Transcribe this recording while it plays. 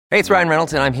Hey, it's Ryan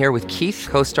Reynolds, and I'm here with Keith,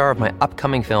 co-star of my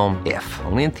upcoming film, If,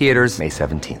 only in theaters May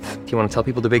 17th. Do you want to tell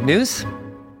people the big news?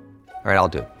 All right, I'll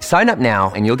do it. Sign up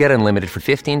now and you'll get unlimited for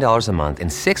 $15 a month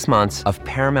and 6 months of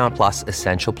Paramount Plus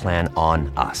Essential Plan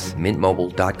on us.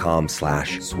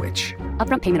 MintMobile.com/switch.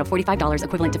 Upfront payment of $45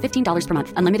 equivalent to $15 per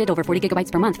month. Unlimited over 40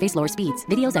 gigabytes per month. Face lower speeds.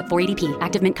 Videos at 480p.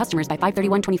 Active Mint customers by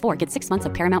 531.24 get 6 months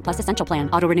of Paramount Plus Essential Plan.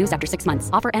 Auto renews after 6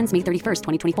 months. Offer ends May 31st,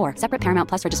 2024. Separate Paramount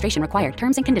Plus registration required.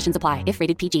 Terms and conditions apply if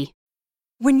rated PG.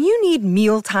 When you need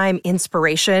mealtime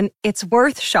inspiration, it's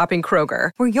worth shopping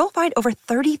Kroger, where you'll find over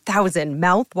 30,000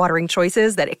 mouth-watering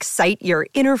choices that excite your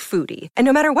inner foodie. And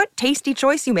no matter what tasty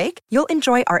choice you make, you'll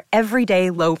enjoy our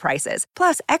everyday low prices,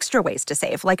 plus extra ways to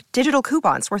save, like digital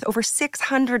coupons worth over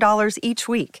 $600 each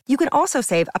week. You can also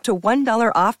save up to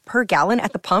 $1 off per gallon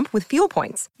at the pump with fuel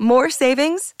points. More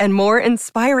savings and more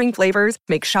inspiring flavors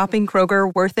make shopping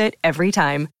Kroger worth it every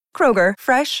time. Kroger,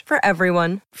 fresh for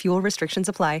everyone. Fuel restrictions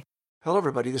apply. Hello,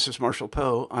 everybody. This is Marshall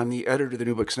Poe. I'm the editor of the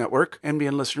New Books Network.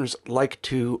 NBN listeners like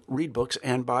to read books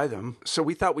and buy them. So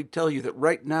we thought we'd tell you that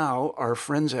right now, our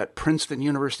friends at Princeton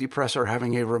University Press are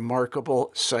having a remarkable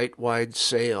site-wide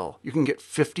sale. You can get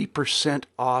 50%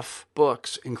 off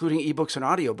books, including ebooks and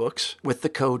audiobooks, with the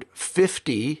code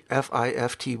 50,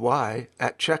 F-I-F-T-Y,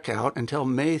 at checkout until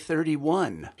May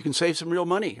 31. You can save some real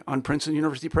money on Princeton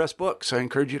University Press books. I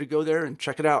encourage you to go there and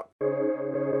check it out.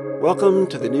 Welcome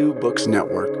to the New Books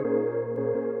Network.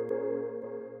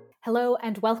 Hello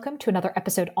and welcome to another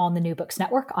episode on the New Books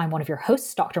Network. I'm one of your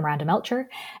hosts, Dr. Miranda Melcher,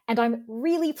 and I'm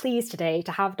really pleased today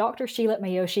to have Dr. Sheila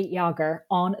Miyoshi Jager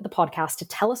on the podcast to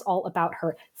tell us all about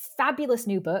her fabulous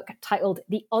new book titled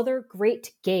The Other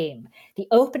Great Game, The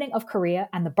Opening of Korea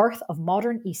and the Birth of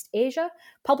Modern East Asia,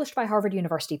 published by Harvard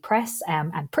University Press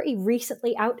and pretty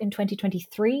recently out in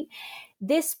 2023.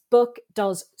 This book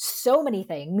does so many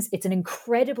things. It's an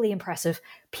incredibly impressive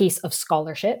piece of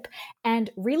scholarship and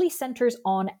really centers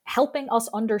on helping us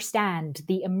understand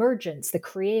the emergence, the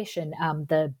creation,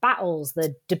 the battles,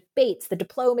 the debates, the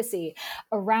diplomacy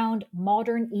around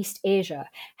modern East Asia,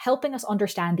 helping us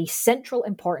understand the central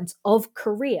importance of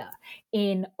Korea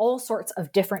in all sorts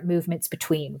of different movements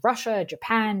between Russia,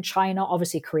 Japan, China,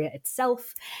 obviously Korea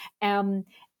itself, and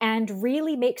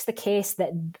really makes the case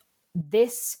that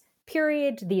this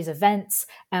period, these events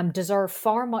deserve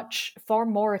far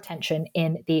more attention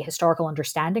in the historical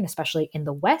understanding, especially in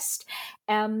the West.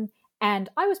 And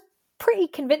I was pretty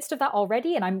convinced of that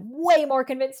already, and I'm way more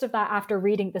convinced of that after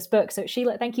reading this book. So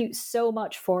Sheila, thank you so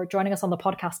much for joining us on the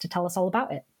podcast to tell us all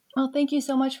about it. Well, thank you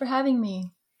so much for having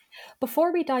me.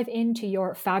 Before we dive into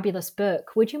your fabulous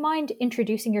book, would you mind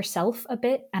introducing yourself a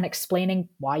bit and explaining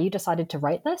why you decided to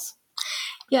write this?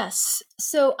 Yes.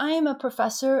 So I am a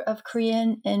professor of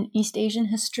Korean and East Asian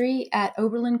history at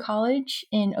Oberlin College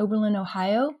in Oberlin,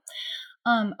 Ohio.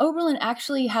 Oberlin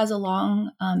actually has a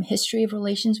long history of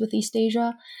relations with East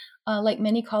Asia. Like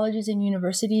many colleges and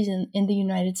universities in the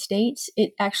United States,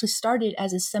 it actually started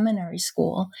as a seminary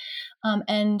school.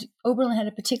 And Oberlin had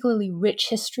a particularly rich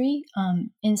history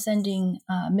in sending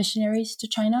missionaries to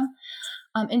China.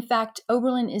 In fact,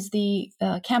 Oberlin is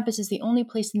campus is the only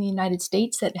place in the United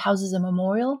States that houses a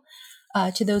memorial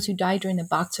to those who died during the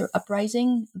Boxer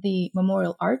Uprising, the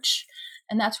Memorial Arch.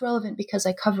 And that's relevant because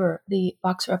I cover the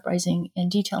Boxer Uprising in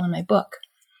detail in my book.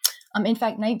 In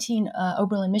fact, 19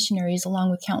 Oberlin missionaries, along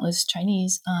with countless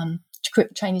Chinese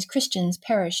Christians,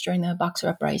 perished during the Boxer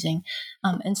Uprising.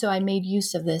 And so I made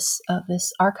use of this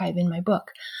archive in my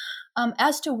book.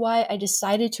 As to why I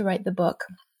decided to write the book,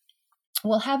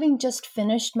 well, having just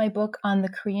finished my book on the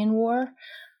Korean War,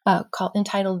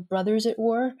 entitled Brothers at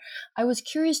War, I was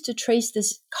curious to trace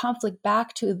this conflict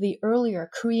back to the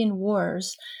earlier Korean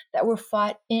wars that were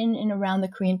fought in and around the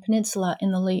Korean Peninsula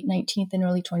in the late 19th and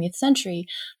early 20th century.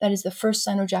 That is the First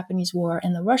Sino-Japanese War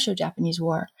and the Russo-Japanese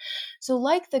War. So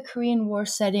like the Korean War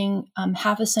setting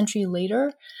half a century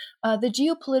later, the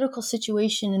geopolitical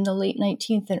situation in the late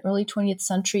 19th and early 20th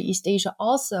century East Asia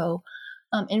also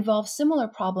involved similar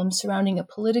problems surrounding a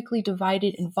politically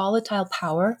divided and volatile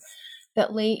power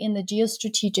that lay in the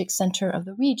geostrategic center of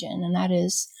the region, and that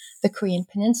is the Korean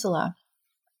Peninsula.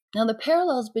 Now, the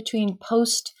parallels between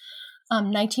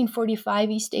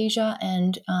post-1945 East Asia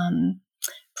and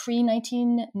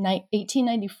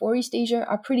pre-1894 East Asia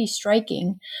are pretty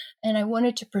striking, and I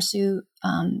wanted to pursue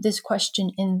this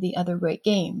question in The Other Great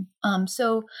Game.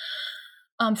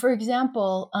 For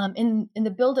example, in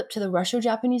the buildup to the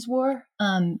Russo-Japanese War,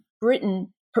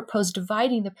 Britain proposed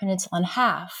dividing the peninsula in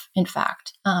half, in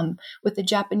fact, with the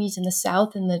Japanese in the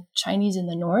south and the Chinese in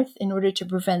the north in order to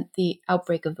prevent the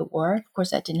outbreak of the war. Of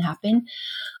course, that didn't happen.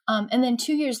 And then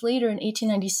 2 years later, in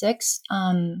 1896,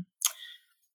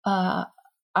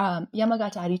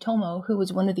 Yamagata Aritomo, who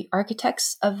was one of the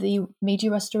architects of the Meiji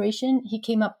Restoration, he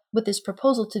came up with this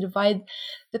proposal to divide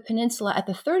the peninsula at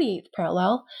the 38th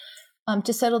parallel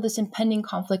to settle this impending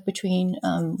conflict between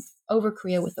over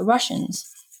Korea with the Russians.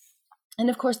 And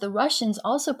of course, the Russians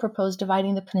also proposed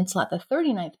dividing the peninsula at the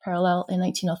 39th parallel in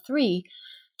 1903,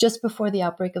 just before the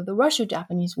outbreak of the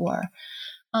Russo-Japanese War.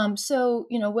 So,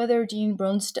 whether Dean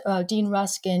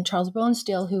Rusk and Charles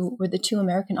Bonesteel, who were the two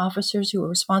American officers who were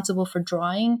responsible for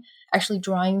actually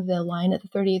drawing the line at the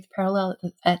 38th parallel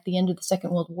at the end of the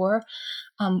Second World War,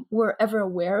 were ever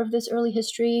aware of this early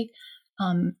history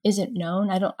isn't known.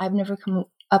 I've never come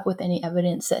up with any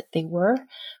evidence that they were,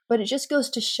 but it just goes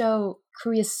to show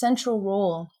Korea's central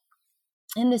role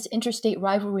in this interstate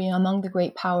rivalry among the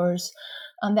great powers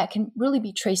that can really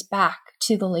be traced back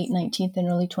to the late 19th and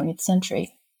early 20th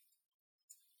century.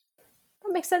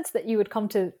 That makes sense that you would come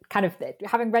to kind of,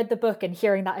 having read the book and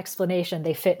hearing that explanation,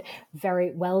 they fit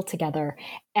very well together.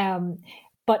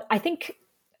 But I think,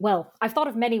 I've thought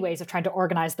of many ways of trying to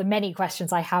organize the many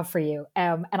questions I have for you.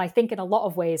 And I think in a lot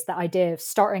of ways, the idea of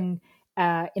starting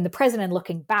in the present and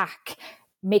looking back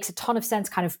makes a ton of sense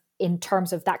kind of in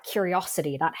terms of that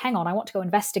curiosity, that, hang on, I want to go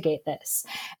investigate this.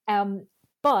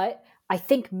 But I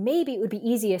think maybe it would be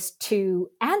easiest to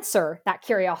answer that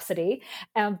curiosity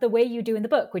the way you do in the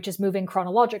book, which is moving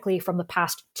chronologically from the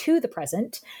past to the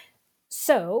present.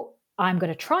 So I'm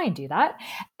going to try and do that,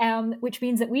 which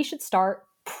means that we should start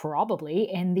probably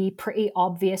in the pretty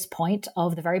obvious point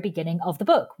of the very beginning of the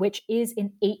book, which is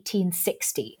in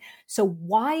 1860. So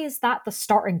why is that the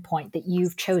starting point that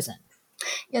you've chosen?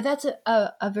 Yeah, that's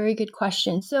a very good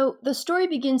question. So the story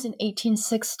begins in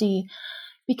 1860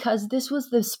 because this was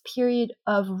this period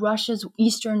of Russia's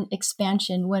eastern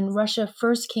expansion when Russia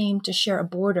first came to share a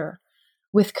border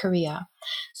with Korea.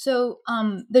 So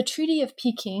the Treaty of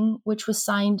Peking, which was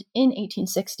signed in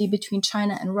 1860 between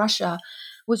China and Russia,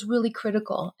 was really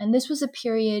critical. And this was a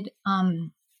period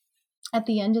at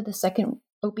the end of the Second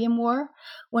Opium War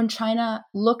when China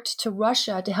looked to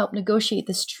Russia to help negotiate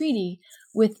this treaty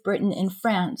with Britain and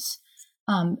France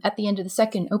at the end of the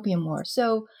Second Opium War.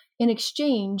 So in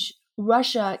exchange,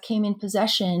 Russia came in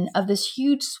possession of this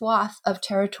huge swath of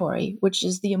territory, which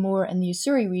is the Amur and the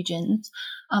Ussuri regions.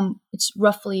 It's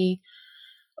roughly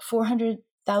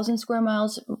 400,000 square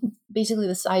miles, basically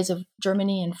the size of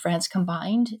Germany and France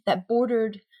combined, that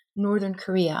bordered northern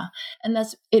Korea. And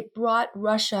thus it brought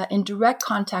Russia in direct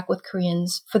contact with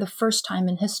Koreans for the first time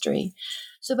in history.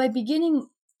 So by beginning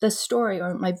the story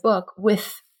or my book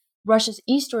with Russia's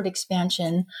eastward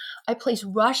expansion, I place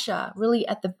Russia really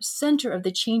at the center of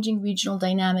the changing regional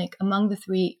dynamic among the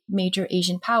three major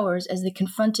Asian powers as they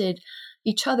confronted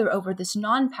each other over this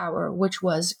non-power, which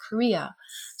was Korea.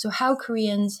 So how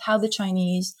Koreans, how the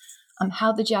Chinese,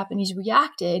 how the Japanese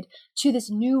reacted to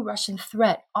this new Russian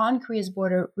threat on Korea's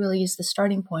border really is the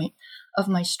starting point of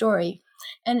my story.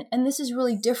 And this is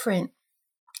really different.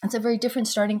 It's a very different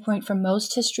starting point from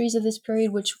most histories of this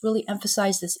period, which really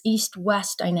emphasize this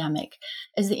East-West dynamic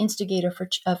as the instigator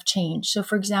of change. So,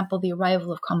 for example, the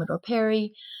arrival of Commodore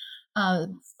Perry,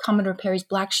 Commodore Perry's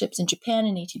black ships in Japan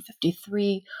in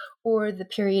 1853, or the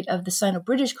period of the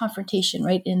Sino-British confrontation,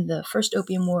 right, in the First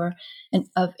Opium War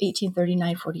of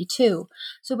 1839-42.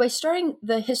 So by starting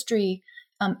the history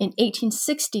in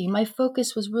 1860, my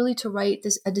focus was really to write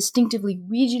a distinctively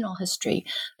regional history.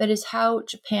 That is how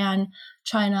Japan,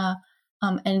 China,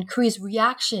 and Korea's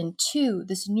reaction to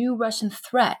this new Russian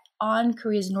threat on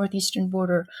Korea's northeastern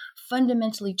border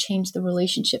fundamentally changed the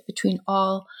relationship between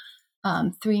all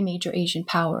three major Asian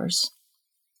powers.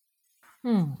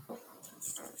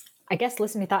 I guess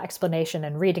listening to that explanation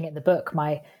and reading it in the book,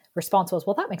 my response was,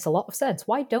 well, that makes a lot of sense.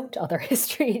 Why don't other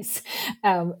histories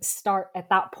start at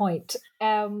that point?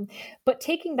 But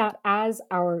taking that as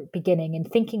our beginning and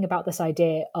thinking about this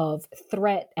idea of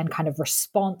threat and kind of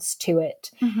response to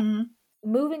it,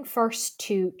 moving first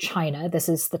to China, this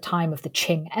is the time of the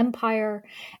Qing Empire,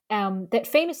 that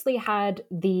famously had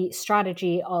the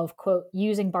strategy of, quote,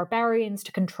 using barbarians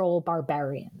to control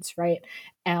barbarians, right?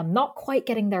 Not quite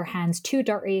getting their hands too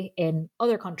dirty in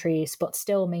other countries, but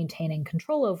still maintaining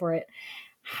control over it.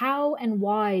 How and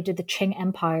why did the Qing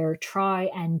Empire try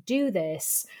and do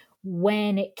this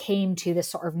when it came to this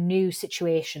sort of new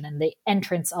situation and the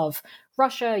entrance of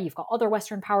Russia? You've got other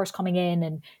Western powers coming in,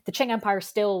 and the Qing Empire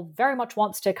still very much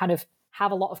wants to kind of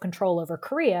have a lot of control over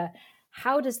Korea.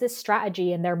 How does this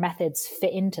strategy and their methods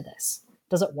fit into this?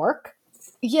 Does it work?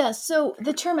 Yes, so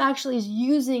the term actually is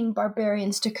using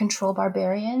barbarians to control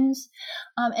barbarians.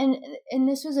 And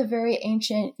this was a very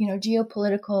ancient,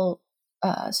 geopolitical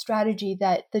strategy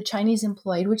that the Chinese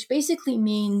employed, which basically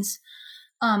means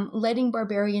letting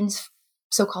barbarians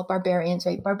so-called barbarians,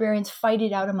 right? Barbarians fight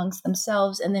it out amongst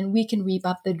themselves, and then we can reap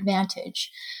up the advantage.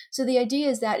 So the idea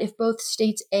is that if both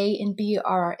states A and B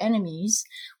are our enemies,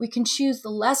 we can choose the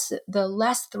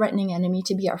less threatening enemy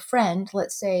to be our friend,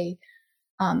 let's say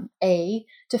A,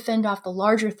 to fend off the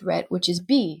larger threat, which is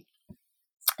B.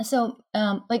 So,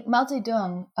 like Mao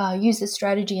Zedong used this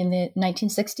strategy in the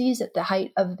 1960s at the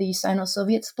height of the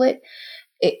Sino-Soviet split.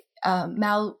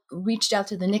 Mao reached out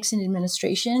to the Nixon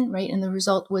administration, right? And the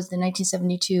result was the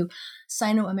 1972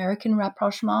 Sino-American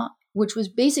rapprochement, which was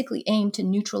basically aimed to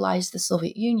neutralize the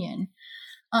Soviet Union.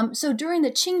 So during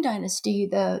the Qing dynasty,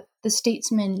 the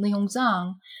statesman Li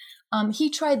Hongzhang,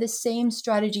 he tried the same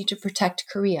strategy to protect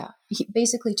Korea,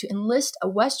 basically to enlist a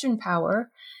Western power,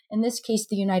 in this case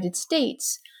the United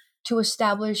States, to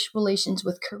establish relations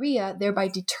with Korea, thereby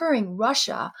deterring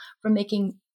Russia from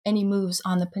making any moves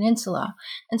on the peninsula.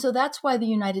 And so that's why the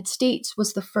United States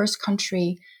was the first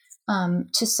country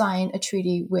to sign a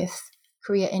treaty with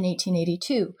Korea in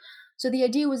 1882. So the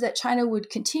idea was that China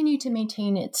would continue to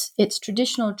maintain its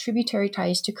traditional tributary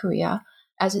ties to Korea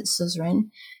as its suzerain.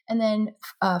 And then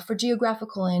for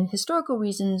geographical and historical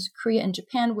reasons, Korea and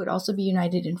Japan would also be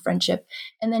united in friendship.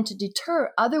 And then to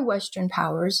deter other Western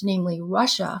powers, namely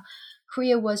Russia,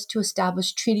 Korea was to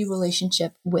establish treaty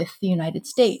relationship with the United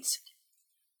States.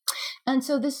 And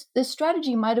so this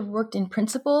strategy might have worked in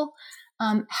principle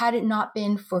had it not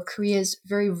been for Korea's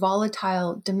very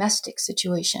volatile domestic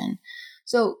situation.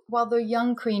 So while the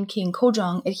young Korean king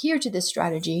Kojong adhered to this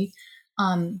strategy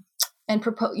and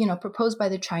proposed by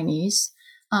the Chinese,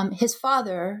 his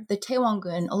father, the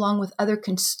Taewongun, along with other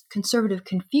conservative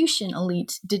Confucian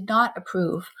elites, did not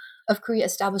approve of Korea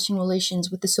establishing relations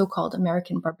with the so-called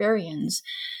American barbarians.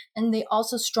 And they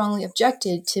also strongly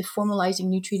objected to formalizing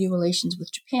new treaty relations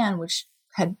with Japan, which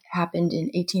had happened in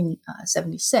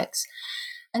 1876.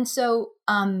 And so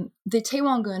the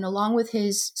Taewongun, along with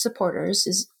his supporters,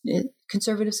 his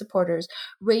conservative supporters,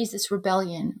 raised this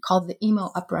rebellion called the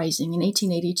Imo Uprising in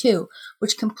 1882,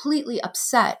 which completely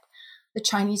upset the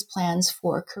Chinese plans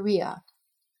for Korea.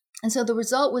 And so the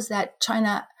result was that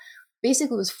China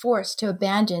basically was forced to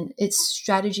abandon its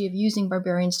strategy of using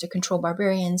barbarians to control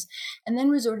barbarians, and then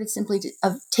resorted simply to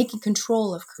taking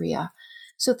control of Korea.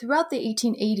 So throughout the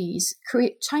 1880s,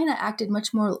 China acted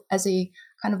much more as a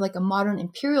kind of like a modern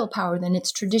imperial power than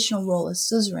its traditional role as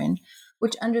suzerain,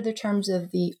 which under the terms of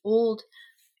the old,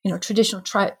 traditional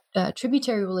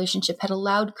tributary relationship had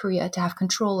allowed Korea to have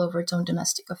control over its own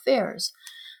domestic affairs.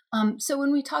 So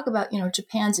when we talk about,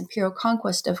 Japan's imperial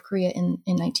conquest of Korea in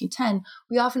 1910,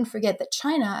 we often forget that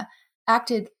China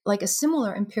acted like a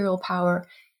similar imperial power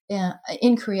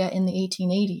in Korea in the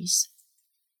 1880s.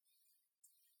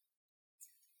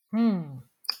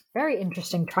 Very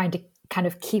interesting, trying to kind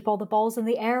of keep all the balls in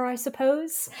the air, I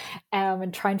suppose,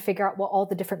 and try and figure out what all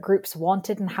the different groups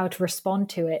wanted and how to respond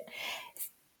to it.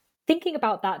 Thinking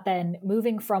about that then,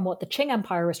 moving from what the Qing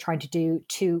Empire was trying to do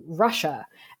to Russia,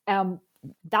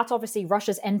 that's obviously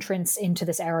Russia's entrance into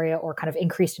this area or kind of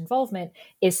increased involvement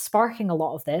is sparking a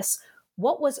lot of this.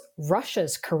 What was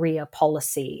Russia's Korea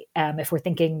policy? If we're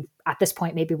thinking at this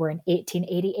point, maybe we're in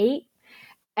 1888.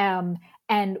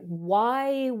 And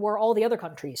why were all the other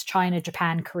countries, China,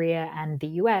 Japan, Korea, and the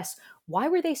US, why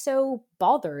were they so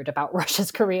bothered about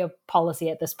Russia's Korea policy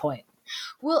at this point?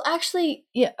 Well, actually,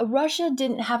 Russia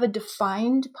didn't have a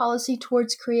defined policy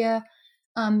towards Korea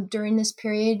during this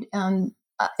period.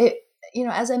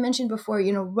 As I mentioned before,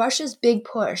 Russia's big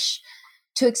push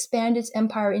to expand its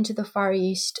empire into the Far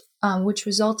East, which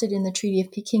resulted in the Treaty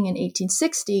of Peking in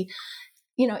 1860,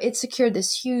 it secured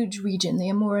this huge region, the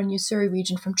Amur and Ussuri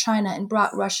region from China, and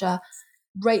brought Russia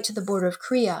right to the border of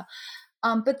Korea.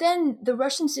 But then the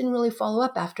Russians didn't really follow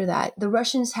up after that. The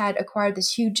Russians had acquired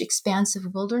this huge expanse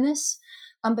of wilderness,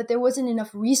 but there wasn't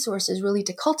enough resources really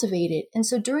to cultivate it. And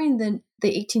so during the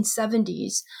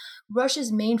 1870s,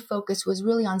 Russia's main focus was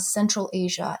really on Central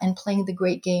Asia and playing the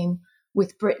great game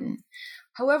with Britain.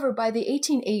 However, by the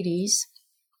 1880s,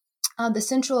 the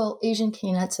Central Asian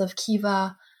khanates of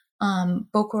Khiva,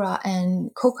 Bokhara,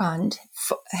 and Kokand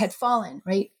had fallen,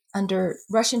 right, under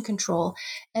Russian control.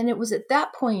 And it was at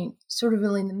that point, sort of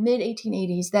really in the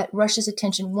mid-1880s, that Russia's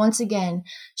attention once again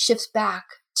shifts back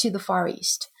to the Far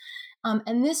East.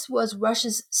 And this was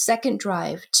Russia's second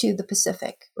drive to the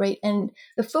Pacific, right? And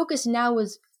the focus now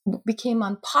became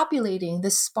on populating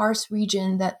this sparse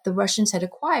region that the Russians had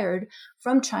acquired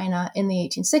from China in the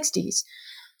 1860s.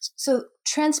 So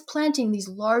transplanting these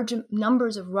large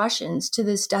numbers of Russians to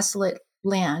this desolate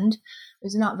land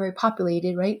was not very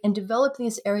populated, right? And developing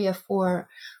this area for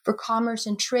commerce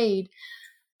and trade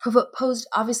posed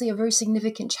obviously a very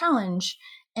significant challenge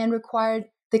and required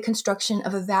the construction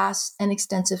of a vast and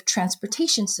extensive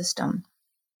transportation system.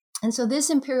 And so this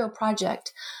imperial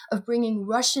project of bringing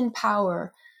Russian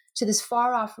power to this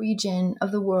far-off region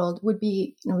of the world would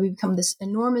become this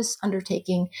enormous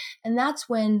undertaking. And that's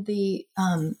when the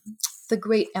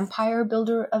great empire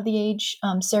builder of the age,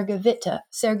 Sergei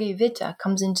Witte,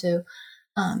 comes into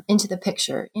the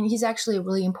picture. And he's actually a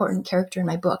really important character in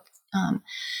my book.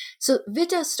 So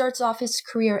Witte starts off his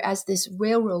career as this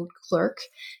railroad clerk,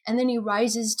 and then he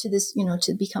rises to this,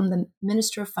 to become the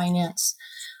Minister of Finance.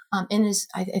 And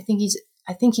I think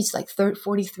he's like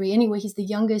 43. Anyway, he's the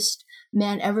youngest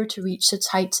man ever to reach such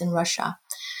heights in Russia.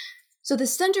 So the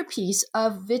centerpiece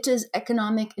of Witte's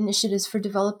economic initiatives for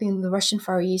developing the Russian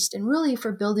Far East and really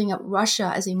for building up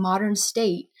Russia as a modern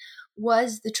state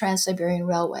was the Trans-Siberian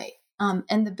Railway.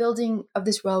 And the building of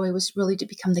this railway was really to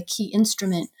become the key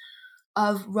instrument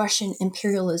of Russian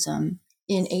imperialism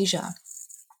in Asia.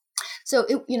 So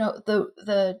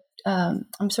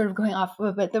I'm sort of going off,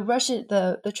 but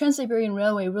the Trans-Siberian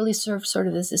Railway really served sort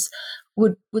of as this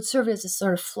would serve as a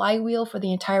sort of flywheel for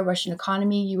the entire Russian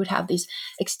economy. You would have these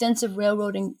extensive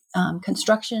railroading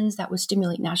constructions that would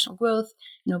stimulate national growth,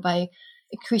 by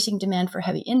increasing demand for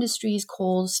heavy industries,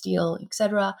 coal, steel,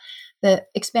 etc. The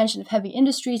expansion of heavy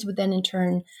industries would then in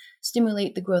turn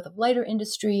stimulate the growth of lighter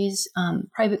industries,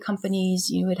 private companies.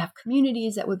 You would have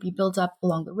communities that would be built up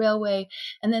along the railway.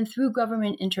 And then through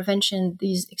government intervention,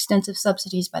 these extensive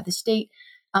subsidies by the state,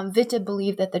 Witte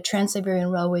believed that the Trans-Siberian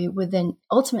Railway would then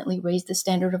ultimately raise the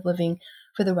standard of living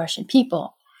for the Russian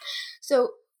people.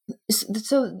 So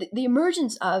the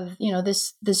emergence of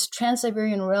this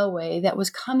Trans-Siberian Railway that was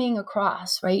coming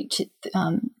across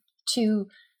through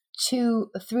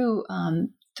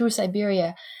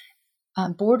Siberia,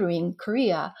 bordering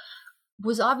Korea,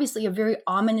 was obviously a very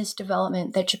ominous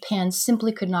development that Japan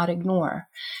simply could not ignore.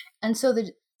 And so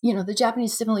the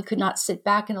Japanese simply could not sit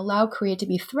back and allow Korea to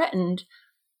be threatened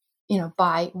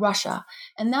by Russia.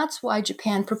 And that's why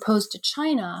Japan proposed to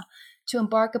China to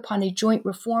embark upon a joint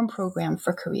reform program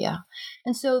for Korea.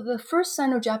 And so the first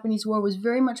Sino-Japanese War was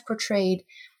very much portrayed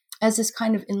as this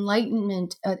kind of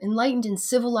enlightened and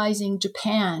civilizing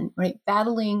Japan, right,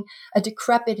 battling a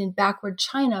decrepit and backward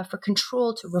China for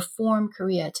control to reform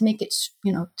Korea, to make it,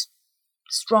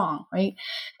 strong, right?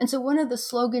 And so one of the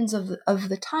slogans of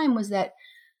the time was that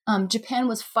Japan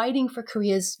was fighting for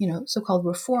Korea's, so-called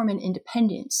reform and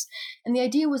independence. And the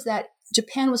idea was that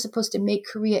Japan was supposed to make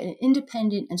Korea an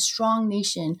independent and strong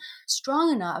nation, strong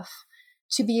enough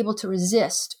to be able to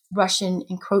resist Russian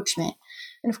encroachment.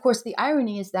 And of course, the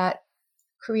irony is that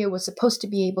Korea was supposed to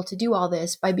be able to do all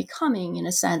this by becoming, in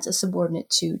a sense, a subordinate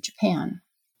to Japan.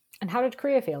 And how did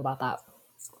Korea feel about that?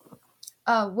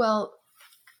 Well,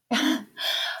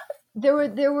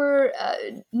 there were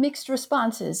mixed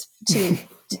responses to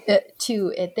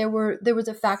it. There was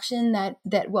a faction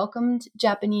that welcomed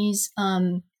Japanese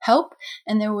help,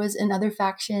 and there was another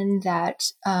faction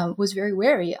that was very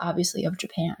wary, obviously, of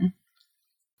Japan.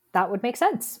 That would make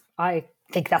sense. I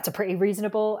think that's a pretty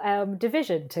reasonable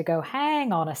division to go,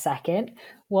 hang on a second,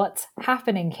 what's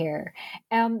happening here?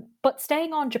 But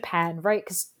staying on Japan, right?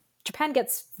 Because Japan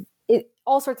gets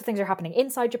all sorts of things are happening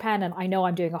inside Japan, and I know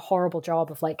I'm doing a horrible job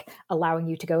of allowing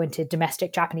you to go into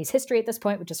domestic Japanese history at this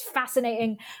point, which is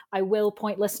fascinating. I will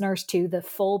point listeners to the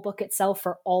full book itself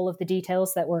for all of the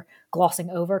details that we're glossing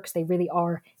over, because they really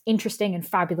are interesting and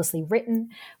fabulously written.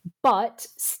 But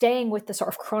staying with the sort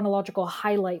of chronological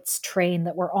highlights train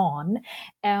that we're on,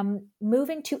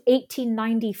 moving to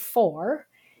 1894,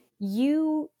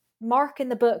 you mark in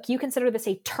the book, you consider this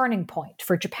a turning point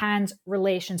for Japan's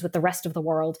relations with the rest of the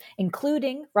world,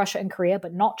 including Russia and Korea,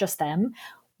 but not just them.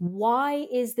 Why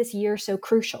is this year so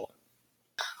crucial?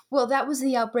 Well, that was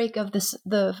the outbreak of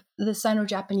the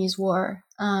Sino-Japanese War.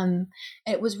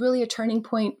 It was really a turning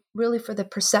point, really, for the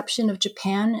perception of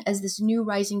Japan as this new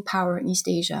rising power in East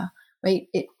Asia. Right?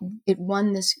 It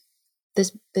won this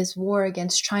war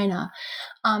against China.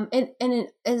 As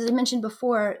I mentioned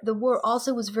before, the war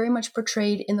also was very much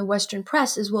portrayed in the Western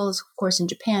press, as well as, of course, in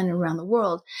Japan and around the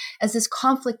world, as this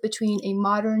conflict between a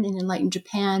modern and enlightened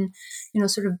Japan,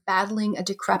 sort of battling a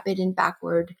decrepit and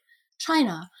backward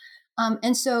China.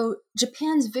 And so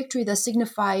Japan's victory thus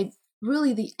signified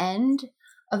really the end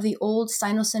of the old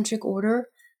Sinocentric order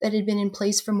that had been in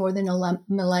place for more than a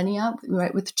millennia,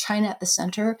 right, with China at the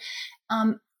center.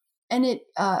 And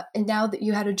now that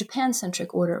you had a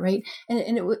Japan-centric order, right?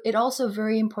 And it also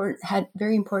had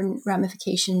very important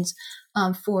ramifications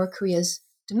for Korea's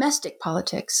domestic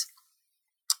politics.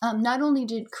 Not only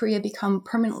did Korea become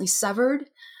permanently severed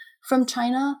from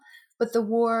China, but the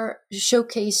war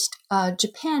showcased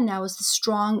Japan now as the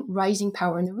strong rising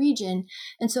power in the region.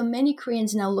 And so many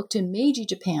Koreans now look to Meiji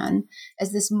Japan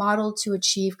as this model to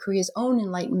achieve Korea's own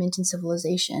enlightenment and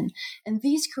civilization. And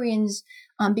these Koreans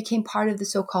became part of the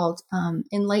so-called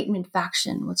Enlightenment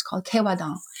faction, what's called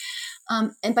Kaewadang.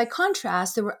 And by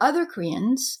contrast, there were other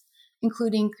Koreans,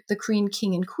 including the Korean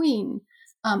king and queen,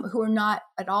 who are not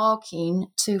at all keen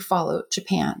to follow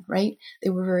Japan, right?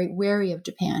 They were very wary of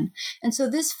Japan. And so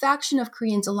this faction of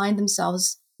Koreans aligned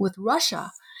themselves with Russia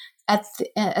as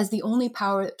the only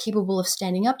power capable of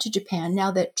standing up to Japan now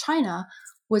that China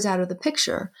was out of the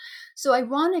picture. So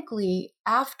ironically,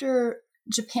 after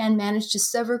Japan managed to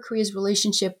sever Korea's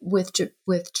relationship with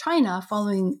China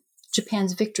following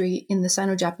Japan's victory in the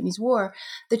Sino-Japanese War,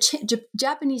 the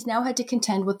Japanese now had to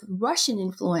contend with Russian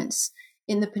influence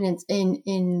in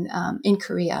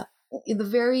Korea. The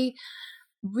very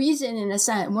reason, in a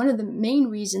sense, one of the main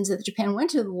reasons that Japan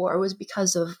went to the war was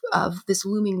because of this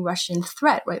looming Russian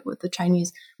threat, right, with the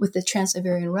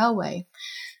Trans-Siberian Railway.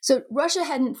 So Russia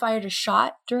hadn't fired a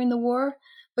shot during the war,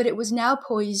 but it was now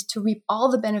poised to reap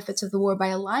all the benefits of the war by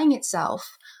allying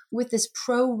itself with this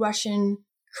pro-Russian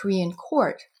Korean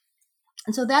court.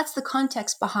 And so that's the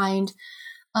context behind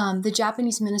the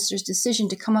Japanese minister's decision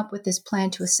to come up with this plan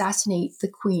to assassinate the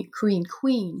Korean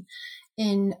queen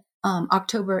in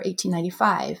October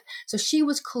 1895. So she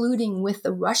was colluding with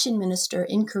the Russian minister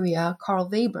in Korea, Karl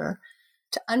Weber,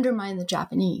 to undermine the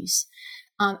Japanese.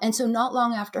 And so not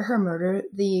long after her murder,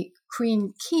 the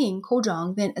Korean king,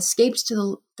 Kojong, then escapes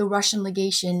to the Russian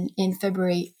legation in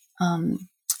February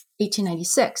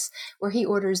 1896, where he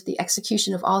orders the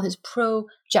execution of all his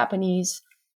pro-Japanese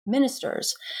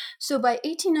ministers. So by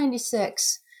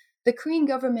 1896, the Korean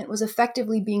government was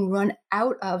effectively being run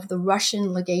out of the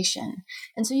Russian legation.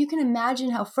 And so you can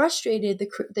imagine how frustrated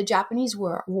the Japanese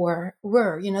were.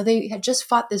 You know, they had just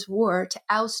fought this war to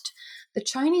oust the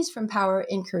Chinese from power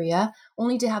in Korea,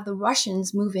 only to have the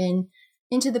Russians move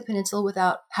into the peninsula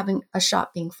without having a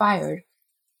shot being fired.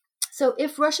 So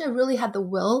if Russia really had the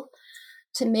will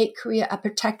to make Korea a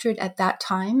protectorate at that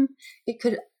time, it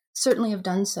could certainly have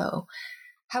done so.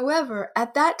 However,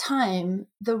 at that time,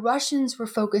 the Russians were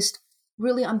focused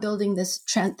really on building the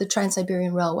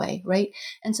Trans-Siberian Railway, right?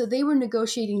 And so they were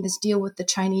negotiating this deal with the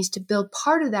Chinese to build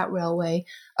part of that railway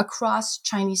across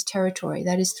Chinese territory,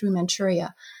 that is through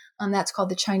Manchuria. That's called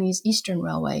the Chinese Eastern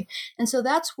Railway. And so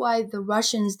that's why the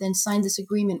Russians then signed this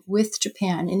agreement with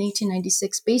Japan in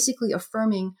 1896, basically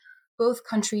affirming both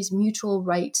countries' mutual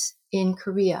rights in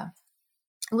Korea.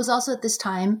 It was also at this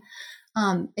time,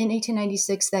 in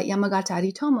 1896, that Yamagata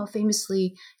Aritomo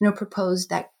famously,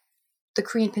 proposed that the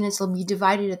Korean peninsula be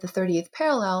divided at the 38th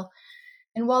parallel.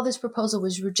 And while this proposal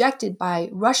was rejected by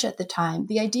Russia at the time,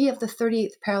 the idea of the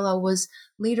 38th parallel was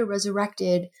later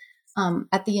resurrected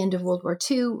at the end of World War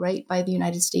II, right, by the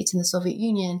United States and the Soviet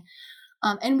Union.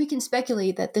 And we can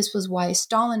speculate that this was why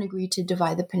Stalin agreed to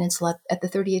divide the peninsula at the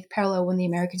 38th parallel when the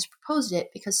Americans proposed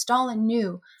it, because Stalin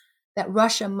knew that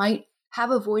Russia might have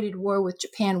avoided war with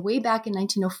Japan way back in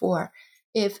 1904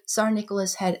 if Tsar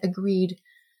Nicholas had agreed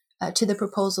to the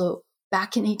proposal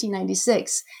back in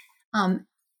 1896, and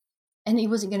he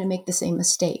wasn't going to make the same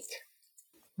mistake.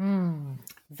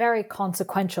 Very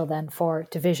consequential then for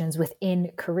divisions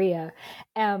within Korea.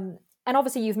 And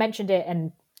obviously you've mentioned it,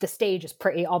 and the stage is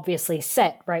pretty obviously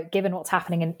set, right, given what's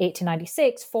happening in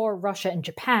 1896 for Russia and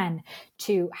Japan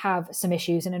to have some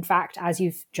issues. And in fact, as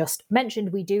you've just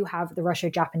mentioned, we do have the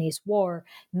Russia-Japanese War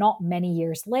not many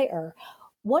years later.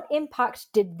 What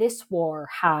impact did this war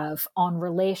have on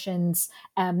relations,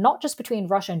 not just between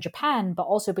Russia and Japan, but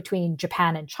also between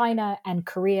Japan and China and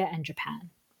Korea and Japan?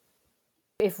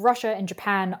 If Russia and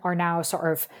Japan are now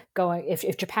sort of going,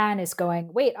 if Japan is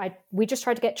going, wait, we just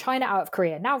tried to get China out of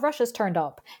Korea. Now Russia's turned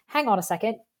up. Hang on a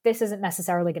second. This isn't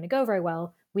necessarily going to go very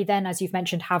well. We then, as you've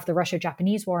mentioned, have the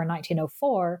Russia-Japanese War in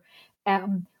 1904.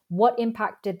 What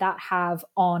impact did that have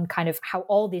on kind of how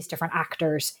all these different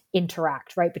actors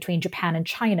interact, right? Between Japan and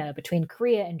China, between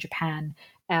Korea and Japan.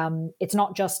 It's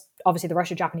not just, obviously the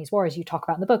Russia-Japanese War, as you talk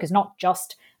about in the book, is not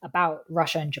just about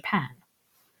Russia and Japan.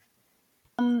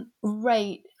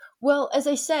 Right. Well, as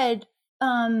I said,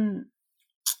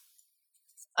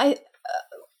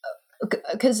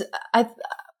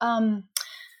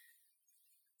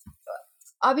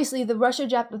 obviously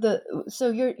so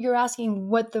you're asking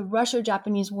what the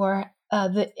Russia-Japanese War,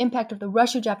 the impact of the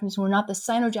Russia-Japanese War, not the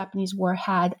Sino-Japanese War,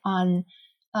 had on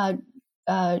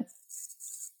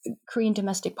Korean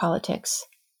domestic politics.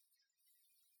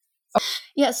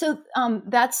 Yeah. So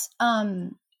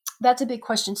that's a big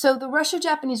question. So the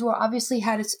Russia-Japanese War obviously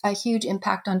had a huge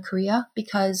impact on Korea,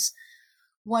 because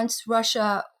once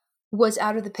Russia was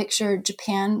out of the picture,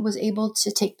 Japan was able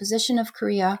to take possession of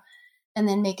Korea and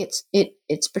then make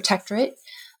its protectorate.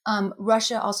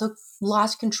 Russia also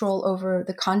lost control over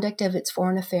the conduct of its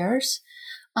foreign affairs.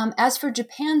 As for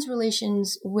Japan's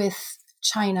relations with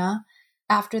China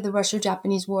after the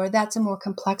Russo-Japanese War, that's a more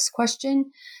complex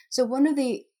question. So one of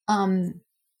the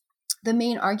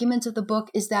main arguments of the book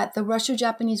is that the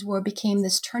Russo-Japanese War became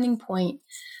this turning point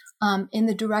in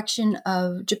the direction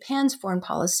of Japan's foreign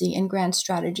policy and grand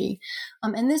strategy.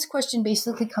 And this question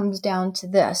basically comes down to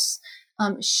this.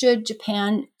 Should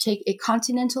Japan take a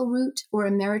continental route or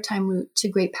a maritime route to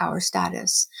great power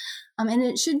status? And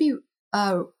it should be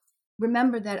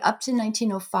remembered that up to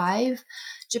 1905,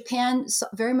 Japan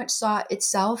very much saw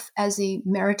itself as a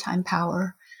maritime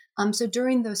power. So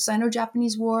during the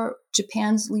Sino-Japanese War,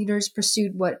 Japan's leaders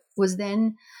pursued what was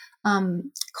then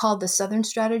called the Southern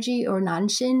Strategy, or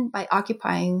Nanshin, by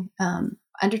undertaking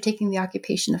the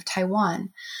occupation of Taiwan.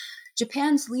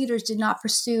 Japan's leaders did not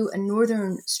pursue a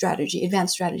northern strategy,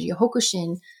 advanced strategy, a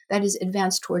Hokushin, that is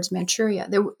advanced towards Manchuria.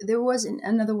 There was,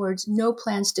 in other words, no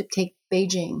plans to take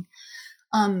Beijing.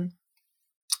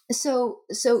 So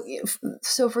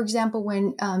for example,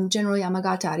 when General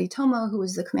Yamagata Aritomo, who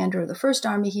was the commander of the First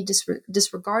Army, he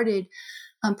disregarded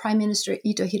Prime Minister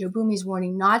Ito Hirobumi's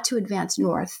warning not to advance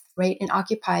north, right, and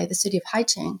occupy the city of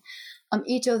Haicheng.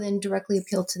 Ito then directly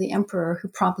appealed to the emperor, who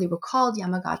promptly recalled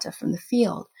Yamagata from the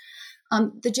field.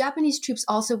 The Japanese troops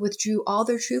also withdrew all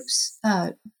their troops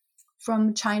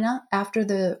from China after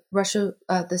the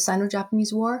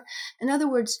Sino-Japanese War. In other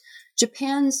words,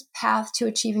 Japan's path to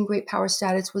achieving great power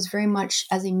status was very much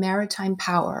as a maritime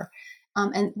power,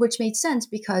 and which made sense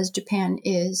because Japan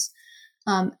is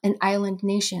an island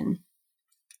nation.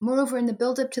 Moreover, in the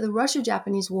build-up to the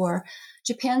Russo-Japanese War,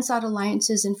 Japan sought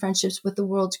alliances and friendships with the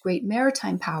world's great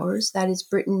maritime powers, that is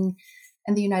Britain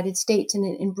and the United States, and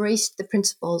it embraced the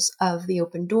principles of the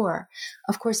open door.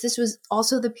 Of course, this was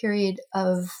also the period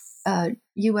of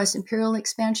U.S. imperial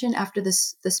expansion after the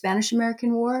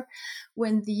Spanish-American War,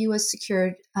 when the U.S.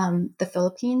 secured the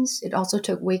Philippines. It also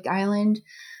took Wake Island,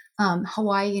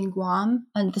 Hawaii, and Guam,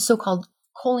 and the so-called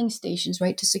coaling stations,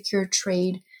 right, to secure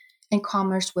trade and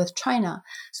commerce with China.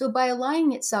 So by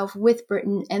aligning itself with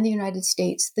Britain and the United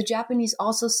States, the Japanese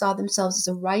also saw themselves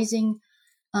as a rising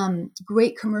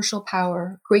great commercial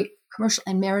power, great commercial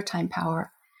and maritime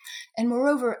power. And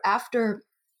moreover, after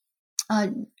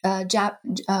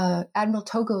Admiral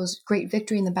Togo's great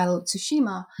victory in the Battle of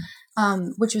Tsushima,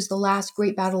 which was the last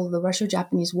great battle of the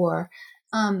Russo-Japanese War,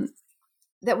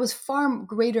 that was far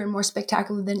greater and more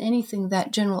spectacular than anything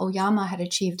that General Oyama had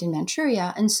achieved in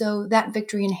Manchuria. And so that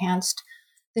victory enhanced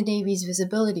the Navy's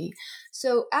visibility.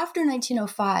 So after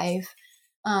 1905,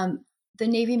 the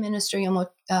Navy Minister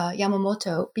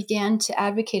Yamamoto began to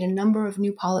advocate a number of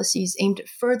new policies aimed at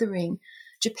furthering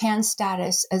Japan's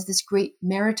status as this great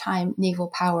maritime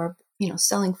naval power,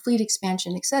 selling fleet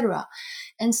expansion, etc.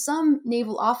 And some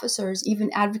naval officers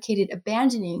even advocated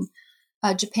abandoning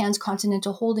Japan's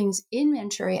continental holdings in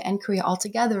Manchuria and Korea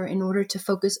altogether in order to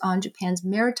focus on Japan's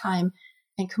maritime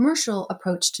and commercial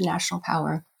approach to national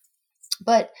power.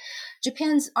 But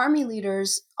Japan's army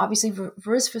leaders obviously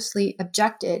vociferously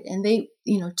objected, and they,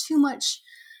 too much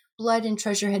blood and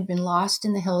treasure had been lost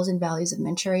in the hills and valleys of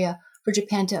Manchuria for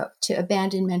Japan to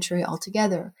abandon Manchuria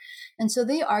altogether. And so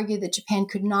they argued that Japan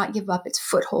could not give up its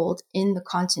foothold in the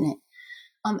continent.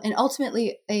 And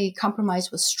ultimately, a compromise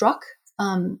was struck.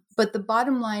 But the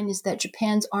bottom line is that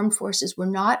Japan's armed forces were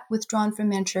not withdrawn from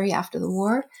Manchuria after the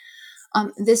war.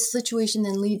 This situation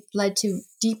then led to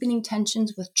deepening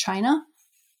tensions with China,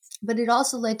 but it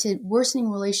also led to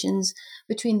worsening relations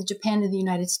between Japan and the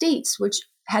United States, which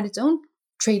had its own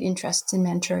trade interests in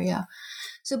Manchuria.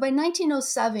 So by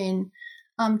 1907,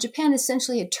 Japan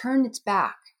essentially had turned its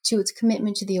back to its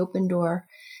commitment to the open door.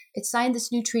 It signed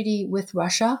this new treaty with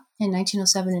Russia in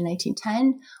 1907 and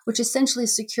 1910, which essentially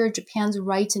secured Japan's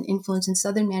rights and influence in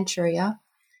southern Manchuria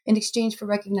in exchange for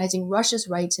recognizing Russia's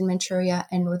rights in Manchuria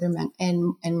and northern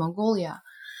and Mongolia.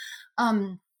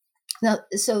 Then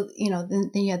you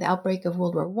had the outbreak of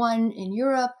World War I in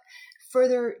Europe,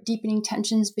 further deepening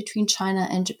tensions between China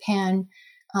and Japan.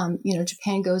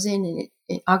 Japan goes in and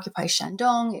it occupies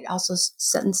Shandong. It also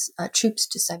sends troops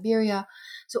to Siberia.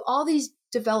 So all these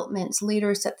developments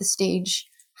later set the stage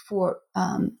for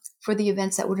the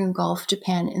events that would engulf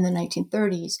Japan in the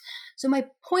 1930s. So my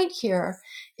point here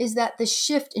is that the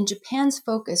shift in Japan's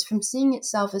focus from seeing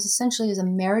itself as essentially as a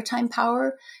maritime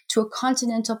power to a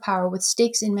continental power with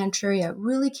stakes in Manchuria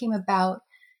really came about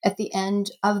at the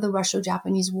end of the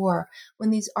Russo-Japanese War, when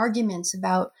these arguments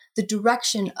about the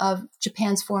direction of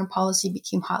Japan's foreign policy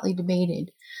became hotly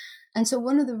debated. And so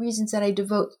one of the reasons that I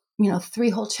devote 3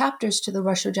 whole chapters to the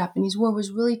Russo-Japanese War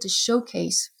was really to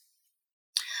showcase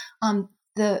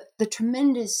the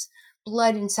tremendous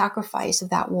blood and sacrifice of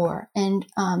that war, and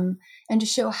to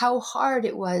show how hard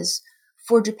it was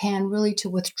for Japan really to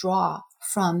withdraw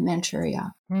from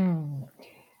Manchuria.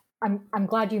 I'm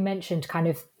glad you mentioned kind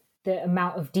of the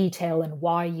amount of detail and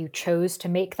why you chose to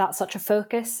make that such a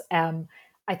focus.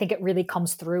 I think it really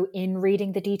comes through in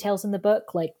reading the details in the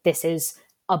book. Like, this is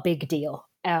a big deal.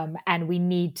 And we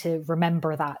need to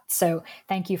remember that. So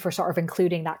thank you for sort of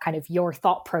including that kind of your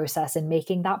thought process in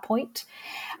making that point.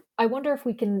 I wonder if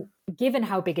we can, given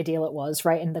how big a deal it was,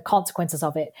 right, and the consequences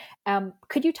of it,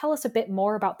 could you tell us a bit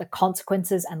more about the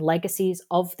consequences and legacies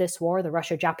of this war, the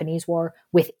Russo-Japanese War,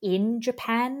 within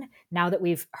Japan, now that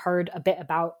we've heard a bit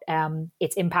about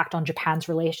its impact on Japan's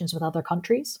relations with other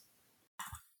countries?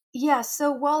 Yeah,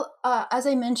 so, as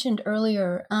I mentioned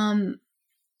earlier,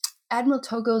 Admiral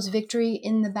Togo's victory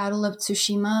in the Battle of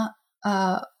Tsushima,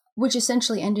 which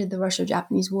essentially ended the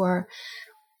Russo-Japanese War,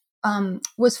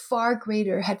 was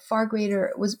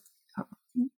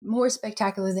more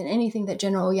spectacular than anything that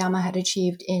General Oyama had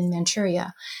achieved in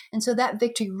Manchuria. And so that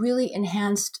victory really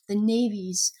enhanced the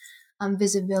Navy's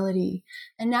visibility.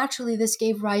 And naturally, this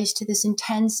gave rise to this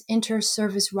intense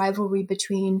inter-service rivalry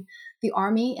between the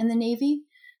Army and the Navy.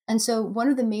 And so one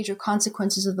of the major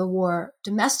consequences of the war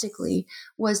domestically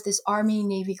was this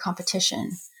Army-Navy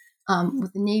competition,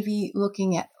 with the Navy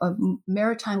looking at a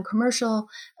maritime commercial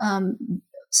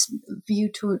view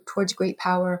towards great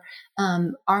power,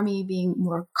 Army being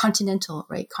more continental,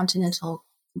 right? Continental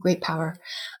great power.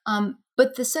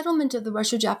 But the settlement of the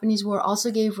Russo-Japanese War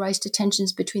also gave rise to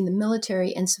tensions between the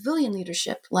military and civilian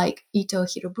leadership, like Ito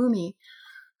Hirobumi,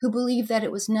 who believed that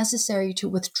it was necessary to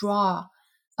withdraw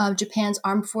Japan's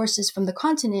armed forces from the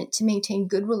continent to maintain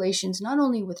good relations not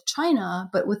only with China,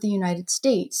 but with the United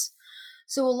States.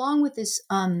 So along with this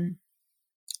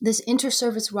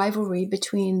inter-service rivalry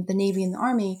between the Navy and the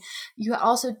Army, you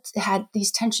also had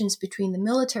these tensions between the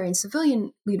military and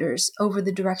civilian leaders over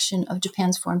the direction of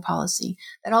Japan's foreign policy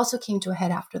that also came to a head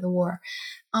after the war.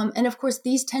 And of course,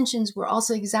 these tensions were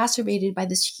also exacerbated by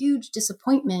this huge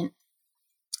disappointment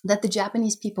that the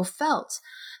Japanese people felt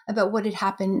about what had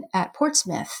happened at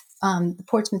Portsmouth, the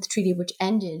Portsmouth Treaty, which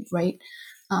ended, right,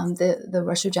 the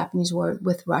Russo-Japanese War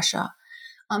with Russia.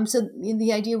 So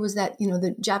the idea was that,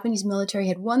 the Japanese military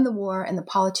had won the war and the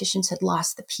politicians had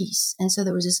lost the peace. And so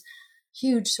there was this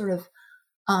huge sort of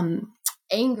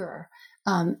anger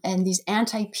and these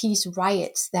anti-peace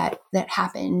riots that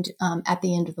happened at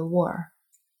the end of the war.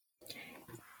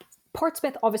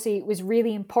 Portsmouth obviously was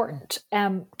really important.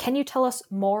 Can you tell us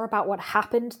more about what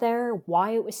happened there,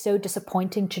 why it was so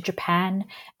disappointing to Japan,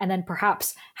 and then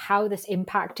perhaps how this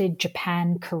impacted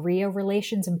Japan-Korea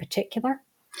relations in particular?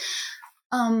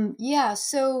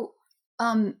 So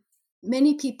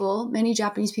many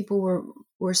Japanese people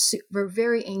were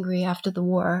very angry after the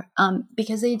war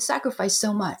because they had sacrificed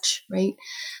so much, right?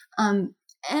 And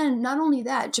not only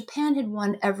that, Japan had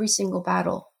won every single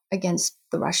battle against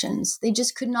the Russians. They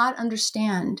just could not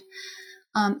understand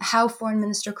how Foreign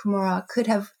Minister Kimura could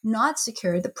have not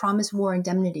secured the promised war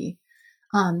indemnity.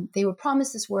 They were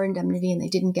promised this war indemnity and they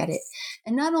didn't get it.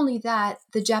 And not only that,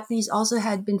 the Japanese also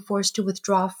had been forced to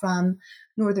withdraw from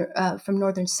northern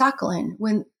Sakhalin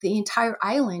when the entire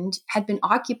island had been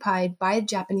occupied by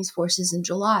Japanese forces in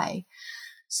July.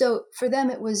 So for them,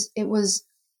 it was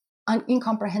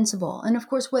incomprehensible. And of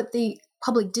course, what the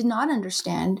public did not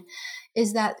understand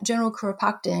is that General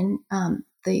Kuropatkin,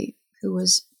 who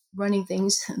was running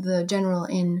things, the general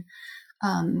in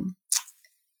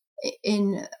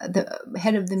the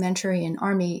head of the Manchurian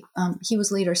army, he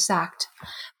was later sacked.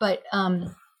 But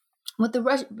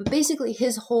basically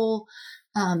his whole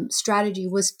strategy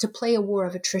was to play a war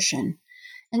of attrition.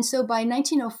 And so by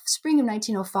spring of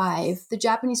 1905, the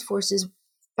Japanese forces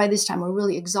by this time were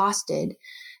really exhausted.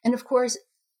 And of course,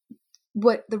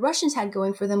 what the Russians had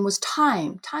going for them was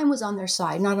time. Time was on their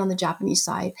side, not on the Japanese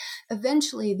side.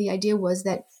 Eventually, the idea was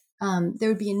that there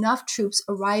would be enough troops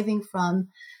arriving from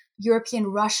European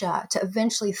Russia to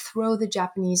eventually throw the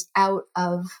Japanese out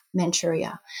of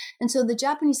Manchuria. And so the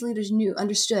Japanese leaders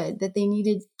understood that they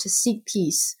needed to seek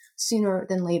peace sooner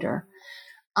than later.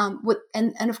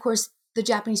 And of course, the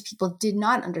Japanese people did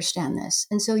not understand this.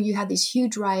 And so you had these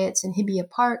huge riots in Hibiya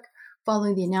Park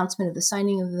following the announcement of the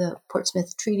signing of the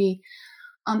Portsmouth Treaty.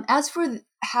 As for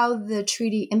how the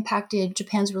treaty impacted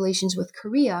Japan's relations with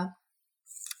Korea,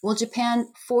 well, Japan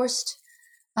forced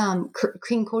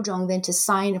King Kojong then to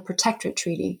sign a protectorate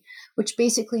treaty, which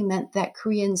basically meant that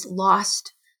Koreans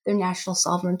lost their national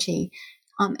sovereignty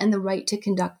and the right to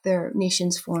conduct their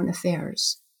nation's foreign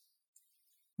affairs.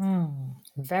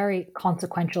 Very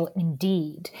consequential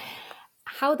indeed.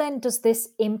 How then does this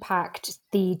impact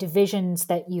the divisions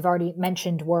that you've already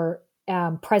mentioned were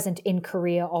present in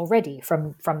Korea already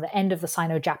from the end of the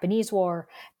Sino-Japanese War,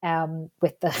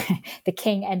 with the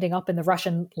king ending up in the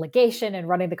Russian legation and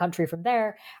running the country from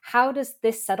there? How does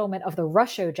this settlement of the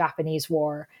Russo-Japanese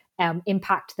War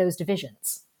impact those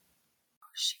divisions?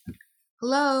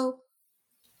 Hello.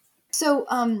 So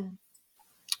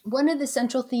one of the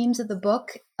central themes of the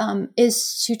book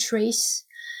is to trace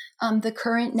the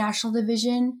current national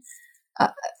division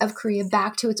of Korea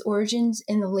back to its origins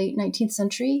in the late 19th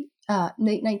century,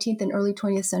 late 19th and early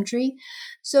 20th century.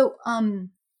 So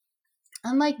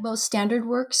unlike most standard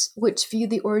works, which view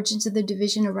the origins of the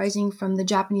division arising from the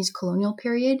Japanese colonial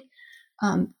period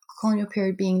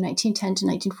being 1910 to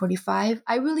 1945,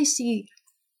 I really see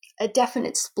a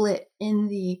definite split in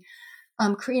the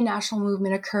Korean national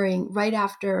movement occurring right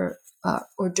after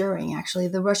or during, actually,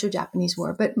 the Russo-Japanese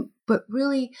War. But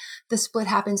really, the split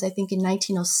happens, I think, in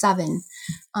 1907,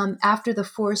 after the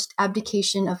forced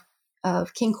abdication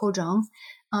of King Kojong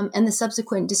and the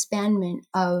subsequent disbandment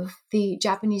of the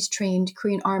Japanese-trained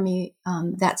Korean army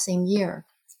that same year.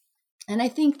 And I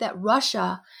think that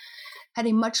Russia had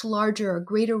a much larger,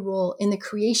 greater role in the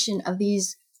creation of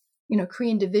these,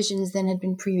 Korean divisions than had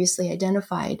been previously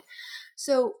identified.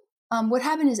 So what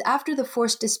happened is, after the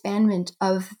forced disbandment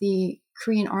of the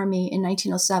Korean army in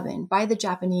 1907 by the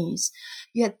Japanese,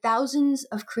 you had thousands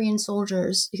of Korean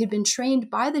soldiers who had been trained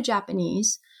by the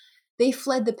Japanese. They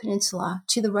fled the peninsula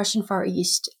to the Russian Far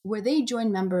East, where they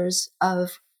joined members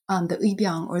of the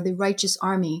Uibyang, or the Righteous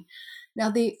Army. Now,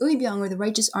 the Uibyang, or the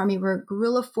Righteous Army, were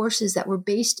guerrilla forces that were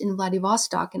based in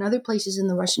Vladivostok and other places in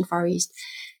the Russian Far East.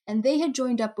 And they had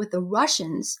joined up with the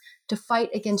Russians to fight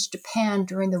against Japan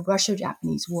during the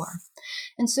Russo-Japanese War.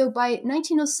 And so by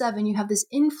 1907, you have this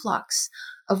influx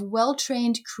of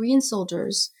well-trained Korean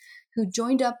soldiers who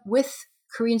joined up with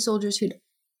Korean soldiers who'd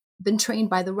been trained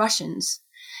by the Russians.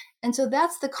 And so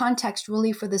that's the context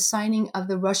really for the signing of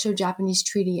the Russo-Japanese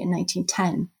Treaty in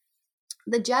 1910.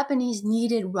 The Japanese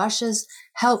needed Russia's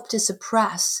help to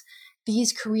suppress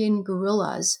these Korean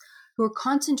guerrillas who were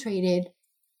concentrated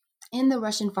in the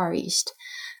Russian Far East.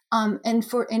 And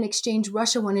in exchange,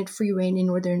 Russia wanted free reign in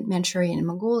northern Manchuria and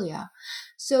Mongolia.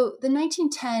 So the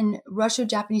 1910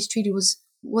 Russo-Japanese Treaty was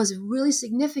really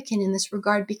significant in this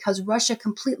regard, because Russia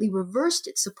completely reversed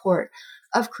its support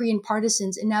of Korean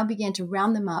partisans and now began to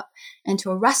round them up and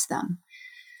to arrest them.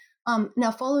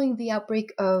 Now, following the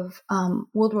outbreak of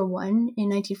World War I in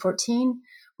 1914,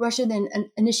 Russia then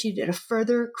initiated a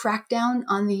further crackdown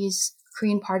on these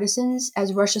Korean partisans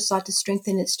as Russia sought to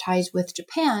strengthen its ties with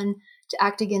Japan to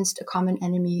act against a common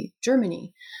enemy,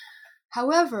 Germany.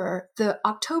 However, the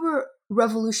October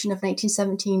Revolution of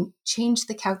 1917 changed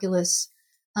the calculus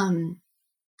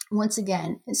once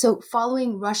again. And so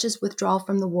following Russia's withdrawal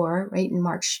from the war, right, in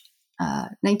March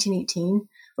 1918,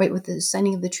 right, with the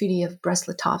signing of the Treaty of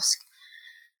Brest-Litovsk,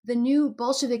 the new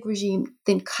Bolshevik regime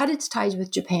then cut its ties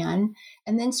with Japan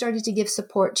and then started to give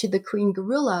support to the Korean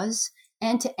guerrillas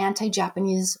and to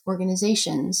anti-Japanese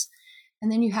organizations.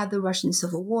 And then you had the Russian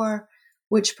Civil War,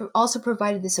 which also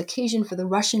provided this occasion for the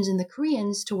Russians and the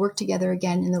Koreans to work together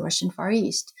again in the Russian Far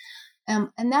East.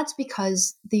 And that's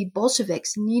because the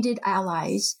Bolsheviks needed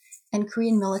allies, and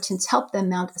Korean militants helped them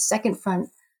mount a second front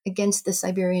against the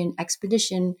Siberian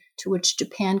expedition, to which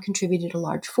Japan contributed a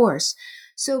large force.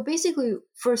 So basically,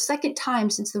 for a second time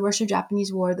since the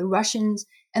Russo-Japanese War, the Russians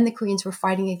and the Koreans were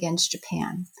fighting against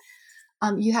Japan.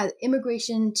 You had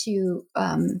immigration to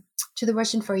the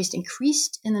Russian Far East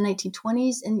increased in the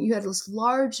 1920s, and you had this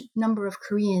large number of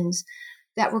Koreans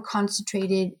that were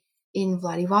concentrated in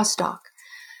Vladivostok.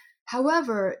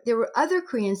 However, there were other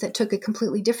Koreans that took a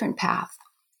completely different path.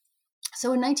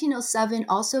 So in 1907,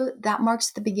 also, that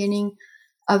marks the beginning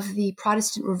of the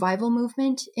Protestant revival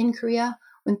movement in Korea,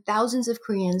 when thousands of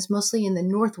Koreans, mostly in the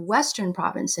northwestern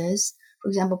provinces, for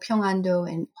example, Pyeongando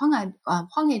and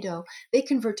Hwanghae-do, they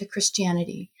convert to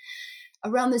Christianity.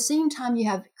 Around the same time, you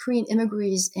have Korean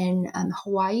immigrants in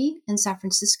Hawaii and San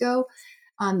Francisco.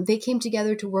 They came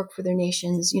together to work for their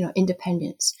nation's,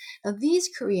 independence. Now, these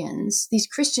Koreans, these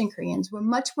Christian Koreans, were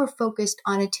much more focused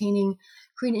on attaining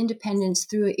Korean independence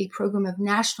through a program of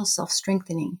national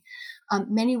self-strengthening.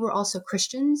 Many were also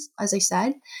Christians, as I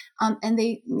said, and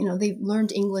they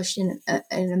learned English in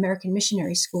American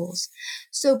missionary schools.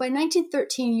 So by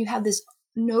 1913, you have this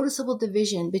noticeable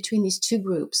division between these two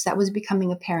groups that was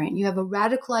becoming apparent. You have a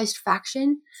radicalized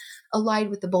faction allied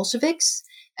with the Bolsheviks,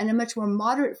 and a much more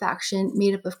moderate faction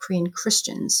made up of Korean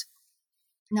Christians.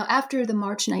 Now, after the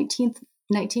March 19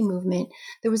 movement,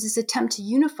 there was this attempt to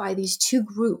unify these two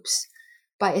groups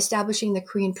by establishing the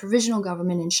Korean Provisional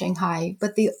Government in Shanghai,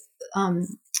 but the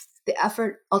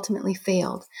effort ultimately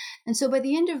failed. And so by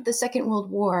the end of the Second World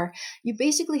War, you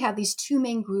basically have these two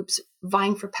main groups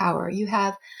vying for power.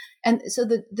 And so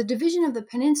the division of the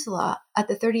peninsula at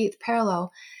the 38th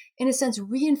parallel, in a sense,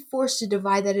 reinforced a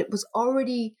divide that it was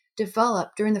already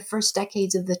developed during the first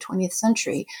decades of the 20th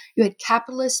century. You had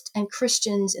capitalists and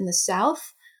Christians in the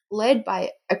south, led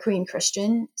by a Korean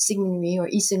Christian, Syngman Rhee or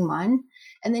Lee Seung-man,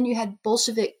 and then you had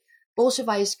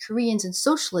Bolshevized Koreans and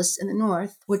socialists in the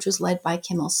north, which was led by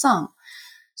Kim Il-sung.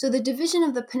 So the division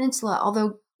of the peninsula,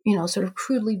 although sort of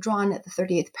crudely drawn at the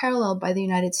 38th parallel by the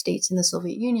United States and the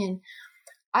Soviet Union,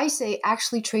 I say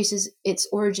actually traces its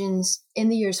origins in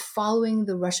the years following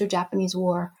the Russo-Japanese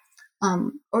War,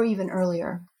 or even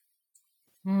earlier.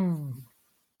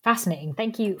 Fascinating.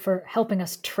 Thank you for helping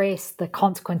us trace the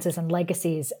consequences and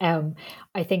legacies.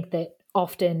 I think that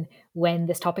often when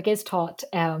this topic is taught,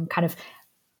 kind of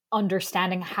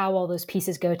understanding how all those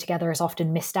pieces go together is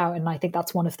often missed out. And I think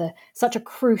that's such a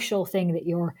crucial thing that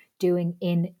you're doing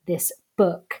in this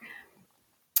book.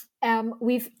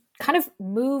 We've kind of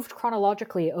moved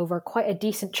chronologically over quite a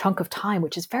decent chunk of time,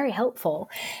 which is very helpful.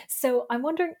 So I'm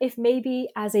wondering if maybe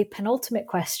as a penultimate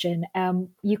question,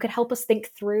 you could help us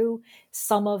think through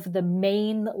some of the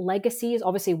main legacies,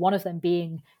 obviously one of them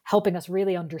being helping us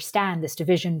really understand this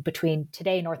division between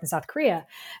today North and South Korea.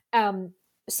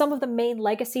 Some of the main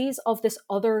legacies of this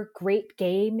other great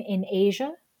game in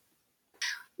Asia?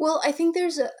 Well, I think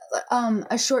there's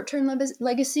a short-term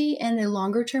legacy and a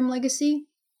longer-term legacy.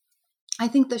 I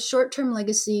think the short-term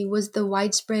legacy was the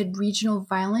widespread regional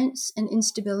violence and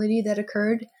instability that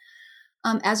occurred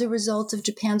as a result of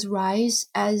Japan's rise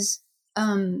as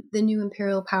the new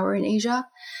imperial power in Asia.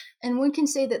 And one can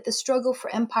say that the struggle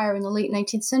for empire in the late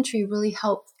 19th century really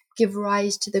helped give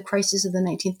rise to the crisis of the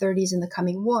 1930s and the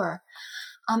coming war.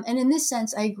 And in this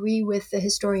sense, I agree with the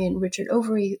historian Richard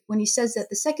Overy when he says that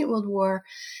the Second World War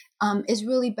is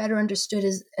really better understood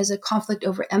as a conflict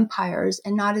over empires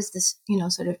and not as this,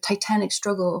 sort of titanic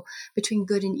struggle between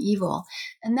good and evil.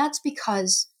 And that's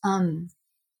because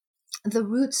the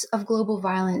roots of global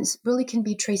violence really can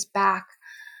be traced back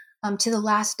to the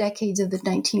last decades of the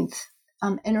 19th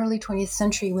and early 20th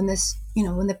century when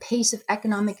when the pace of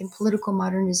economic and political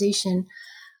modernization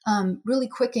really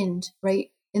quickened,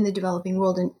 right, in the developing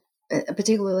world, and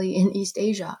particularly in East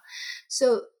Asia.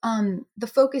 So the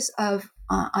focus of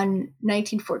on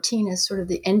 1914 as sort of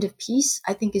the end of peace,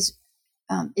 I think is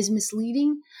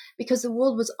misleading because the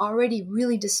world was already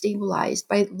really destabilized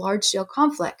by large-scale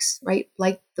conflicts, right,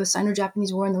 like the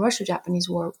Sino-Japanese War and the Russo-Japanese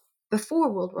War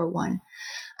before World War I.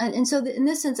 And so in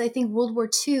this sense, I think World War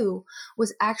II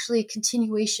was actually a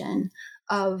continuation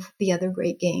of the other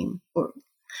great game.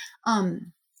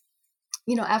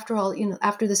 After all,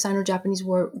 after the Sino-Japanese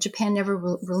War, Japan never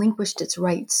relinquished its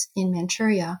rights in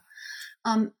Manchuria.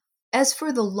 As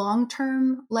for the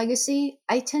long-term legacy,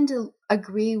 I tend to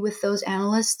agree with those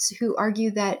analysts who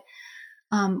argue that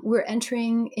we're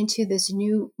entering into this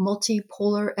new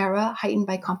multipolar era heightened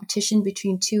by competition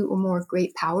between two or more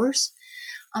great powers.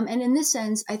 And in this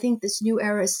sense, I think this new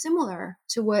era is similar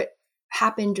to what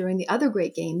happened during the other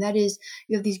great game. That is,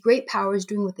 you have these great powers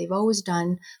doing what they've always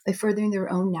done by furthering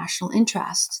their own national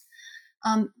interests.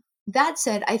 That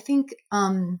said, I think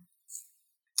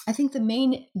the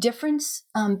main difference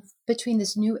between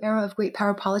this new era of great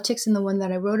power politics and the one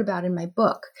that I wrote about in my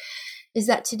book is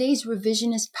that today's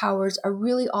revisionist powers are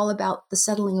really all about the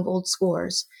settling of old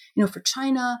scores. For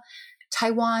China,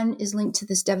 Taiwan is linked to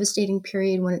this devastating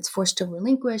period when it's forced to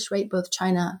relinquish, right, both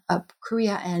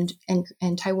Korea and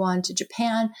Taiwan to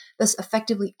Japan, thus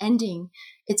effectively ending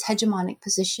its hegemonic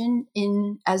position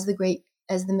as the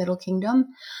Middle Kingdom.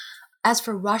 As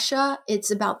for Russia,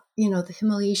 it's about, the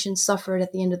humiliation suffered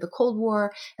at the end of the Cold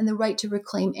War and the right to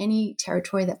reclaim any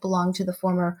territory that belonged to the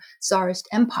former Tsarist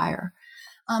empire.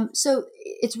 So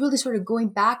it's really sort of going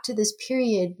back to this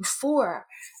period before,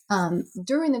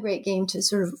 during the Great Game, to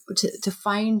sort of to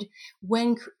find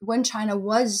when China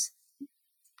was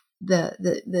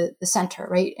the center,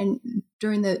 right, and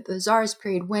during the Tsarist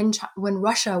period when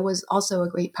Russia was also a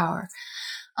great power.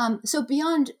 So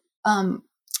beyond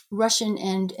Russian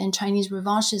and Chinese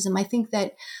revanchism, I think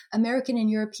that American and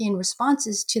European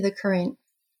responses to the current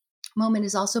moment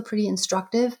is also pretty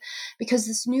instructive, because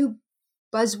this new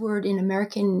buzzword in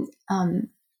American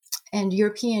and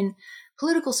European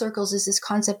political circles is this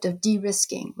concept of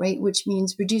de-risking, right, which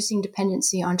means reducing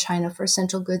dependency on China for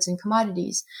essential goods and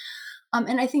commodities.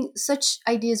 And I think such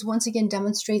ideas once again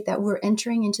demonstrate that we're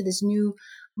entering into this new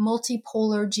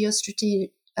multipolar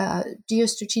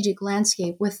geostrategic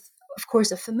landscape with, of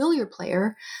course, a familiar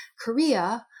player,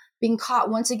 Korea, being caught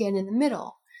once again in the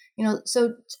middle.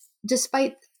 So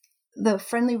despite the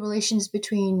friendly relations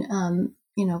between,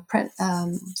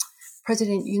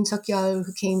 President Yoon Suk-yeol,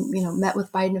 who met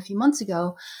with Biden a few months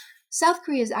ago, South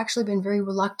Korea has actually been very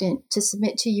reluctant to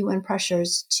submit to UN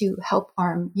pressures to help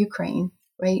arm Ukraine,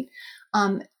 right?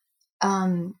 And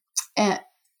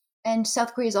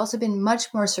South Korea has also been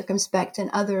much more circumspect than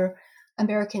other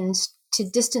Americans to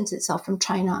distance itself from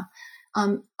China.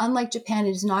 Unlike Japan, it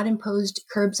has not imposed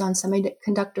curbs on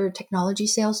semiconductor technology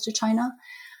sales to China.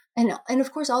 And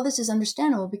of course, all this is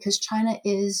understandable because China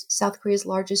is South Korea's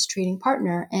largest trading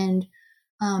partner, and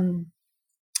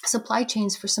supply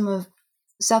chains for some of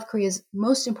South Korea's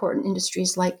most important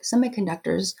industries, like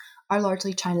semiconductors, are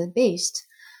largely China-based.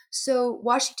 So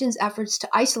Washington's efforts to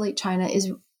isolate China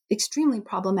is extremely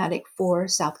problematic for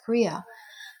South Korea.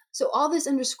 So all this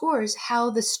underscores how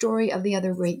the story of the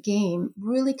other great game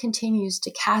really continues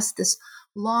to cast this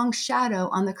long shadow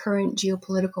on the current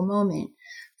geopolitical moment,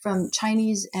 from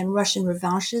Chinese and Russian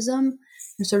revanchism,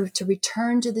 and sort of to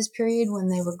return to this period when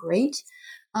they were great,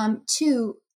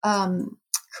 to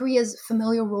Korea's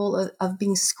familiar role of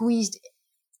being squeezed,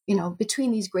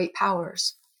 between these great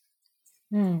powers.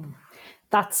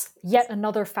 That's yet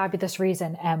another fabulous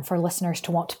reason for listeners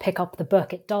to want to pick up the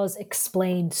book. It does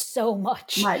explain so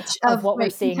much of what we're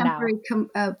seeing now.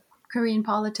 Korean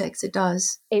politics, it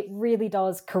does. It really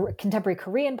does. Contemporary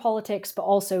Korean politics, but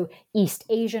also East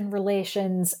Asian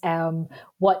relations,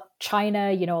 what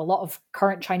China, a lot of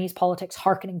current Chinese politics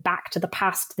harkening back to the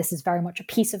past. This is very much a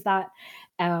piece of that.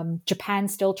 Japan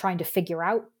still trying to figure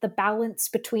out the balance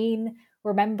between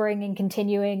remembering and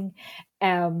continuing.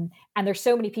 And there's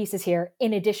so many pieces here,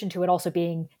 in addition to it also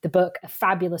being the book, a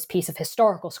fabulous piece of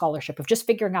historical scholarship of just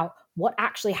figuring out what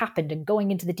actually happened and going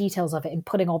into the details of it and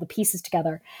putting all the pieces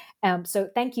together. So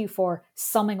thank you for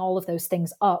summing all of those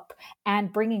things up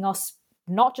and bringing us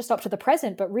not just up to the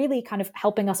present, but really kind of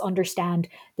helping us understand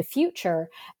the future.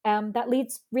 That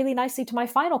leads really nicely to my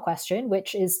final question,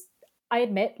 which is, I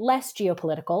admit, less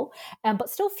geopolitical,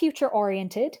 but still future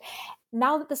oriented.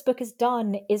 Now that this book is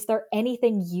done, is there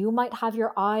anything you might have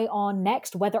your eye on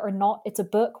next, whether or not it's a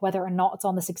book, whether or not it's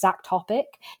on this exact topic,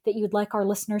 that you'd like our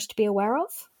listeners to be aware of?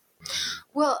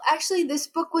 Well, actually, this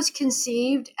book was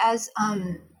conceived as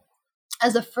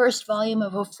the first volume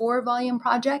of a 4-volume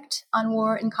project on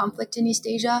war and conflict in East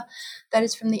Asia. That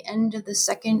is from the end of the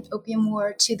Second Opium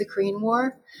War to the Korean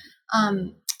War.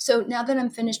 So now that I'm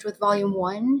finished with volume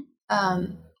 1,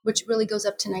 which really goes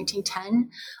up to 1910.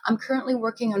 I'm currently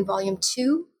working on volume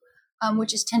 2,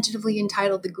 which is tentatively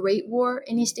entitled The Great War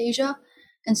in East Asia.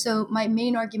 And so my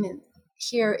main argument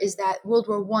here is that World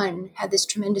War I had this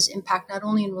tremendous impact, not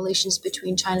only in relations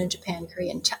between China, Japan,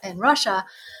 Korea, and Russia,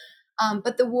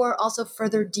 but the war also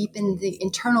further deepened the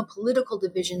internal political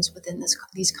divisions within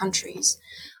these countries.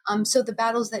 So the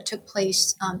battles that took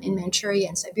place in Manchuria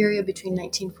and Siberia between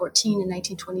 1914 and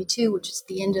 1922, which is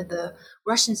the end of the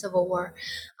Russian Civil War,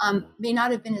 may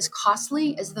not have been as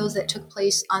costly as those that took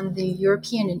place on the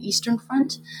European and Eastern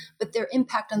Front, but their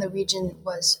impact on the region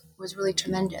was really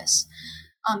tremendous.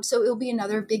 So it'll be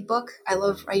another big book. I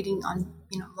love writing on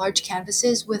large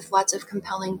canvases with lots of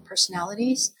compelling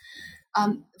personalities.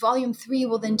 Volume 3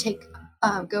 will then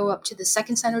go up to the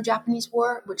Second Sino-Japanese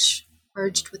War, which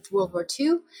merged with World War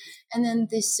II. And then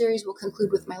this series will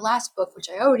conclude with my last book, which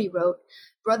I already wrote,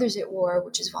 Brothers at War,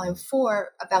 which is volume 4,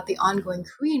 about the ongoing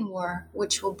Korean War,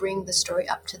 which will bring the story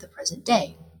up to the present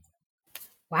day.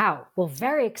 Wow. Well,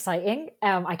 very exciting.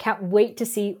 I can't wait to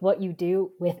see what you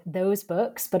do with those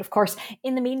books. But of course,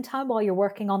 in the meantime, while you're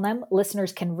working on them,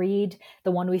 listeners can read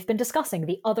the one we've been discussing,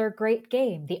 The Other Great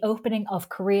Game, The Opening of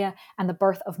Korea and the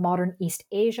Birth of Modern East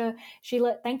Asia.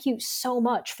 Sheila, thank you so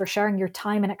much for sharing your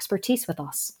time and expertise with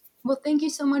us. Well, thank you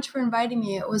so much for inviting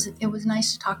me. It was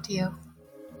nice to talk to you.